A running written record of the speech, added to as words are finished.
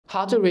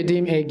How to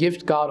redeem a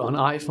gift card on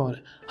iPhone.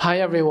 Hi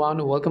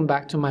everyone, welcome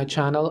back to my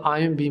channel. I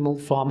am Bimal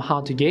from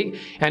How to Geek,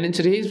 and in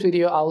today's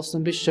video I will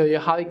simply show you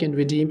how you can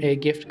redeem a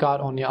gift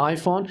card on your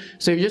iPhone.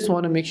 So you just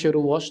want to make sure to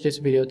watch this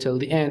video till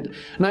the end.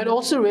 Now it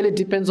also really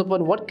depends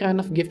upon what kind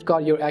of gift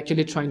card you're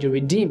actually trying to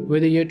redeem,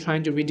 whether you're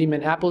trying to redeem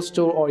an Apple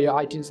Store or your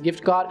iTunes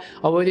gift card,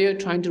 or whether you're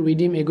trying to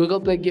redeem a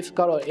Google Play gift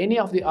card or any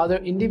of the other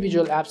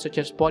individual apps such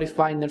as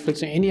Spotify,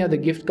 Netflix, or any other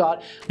gift card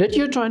that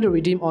you're trying to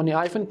redeem on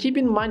your iPhone. Keep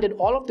in mind that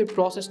all of the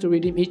process to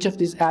redeem each of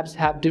these apps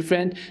have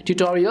different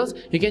tutorials.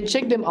 You can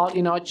check them out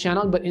in our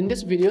channel, but in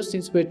this video,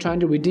 since we're trying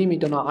to redeem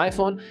it on our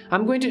iPhone,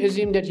 I'm going to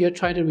assume that you're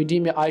trying to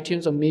redeem your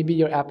iTunes or maybe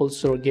your Apple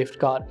Store gift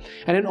card.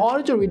 And in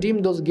order to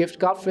redeem those gift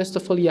cards, first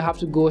of all, you have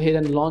to go ahead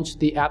and launch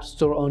the App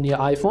Store on your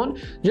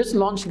iPhone. Just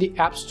launch the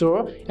App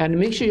Store and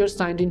make sure you're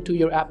signed into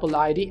your Apple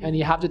ID, and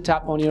you have to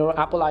tap on your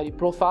Apple ID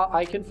profile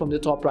icon from the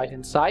top right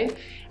hand side.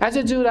 As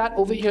you do that,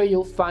 over here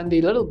you'll find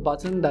the little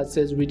button that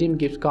says redeem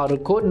gift card or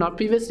code. Now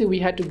previously we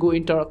had to go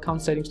into our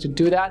account settings to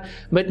do that,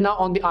 but now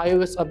on the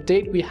iOS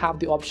update we have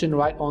the option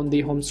right on the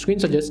home screen.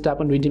 So just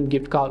tap on redeem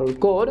gift card or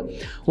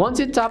code. Once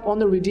you tap on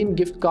the redeem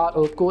gift card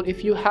or code,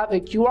 if you have a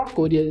QR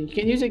code here, you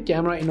can use a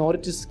camera in order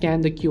to scan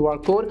the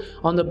QR code.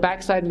 On the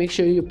back side, make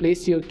sure you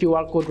place your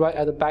QR code right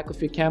at the back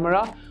of your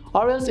camera.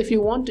 Or else if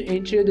you want to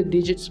enter the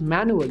digits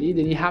manually,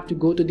 then you have to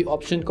go to the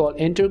option called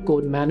enter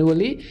code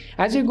manually.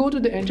 As you go to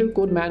the enter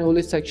code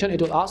manually section,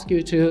 it will ask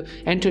you to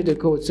enter the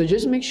code. So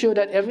just make sure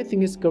that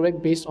everything is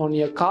correct based on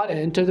your card and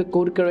enter the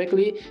code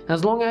correctly.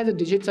 As long as the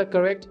digits are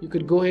correct, you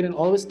could go ahead and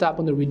always tap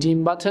on the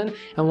redeem button,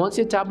 and once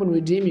you tap on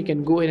redeem, you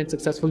can go ahead and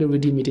successfully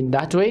redeem it in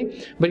that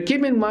way. But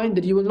keep in mind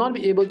that you will not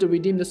be able to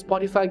redeem the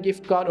Spotify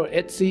gift card or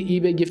Etsy,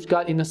 eBay gift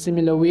card in a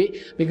similar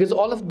way, because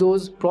all of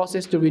those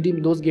process to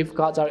redeem those gift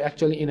cards are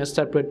actually in a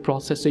separate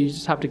process. So you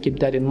just have to keep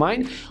that in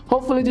mind.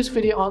 Hopefully this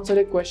video answered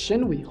a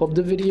question. We hope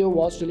the video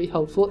was really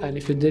helpful, and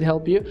if it did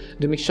help you,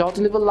 do make sure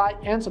to leave a like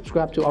and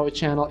subscribe to our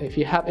channel. If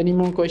you have any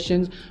more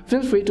questions,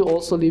 feel free to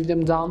also leave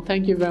them down.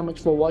 Thank you very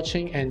much for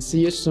watching, and see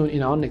you soon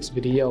in our next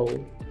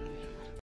video.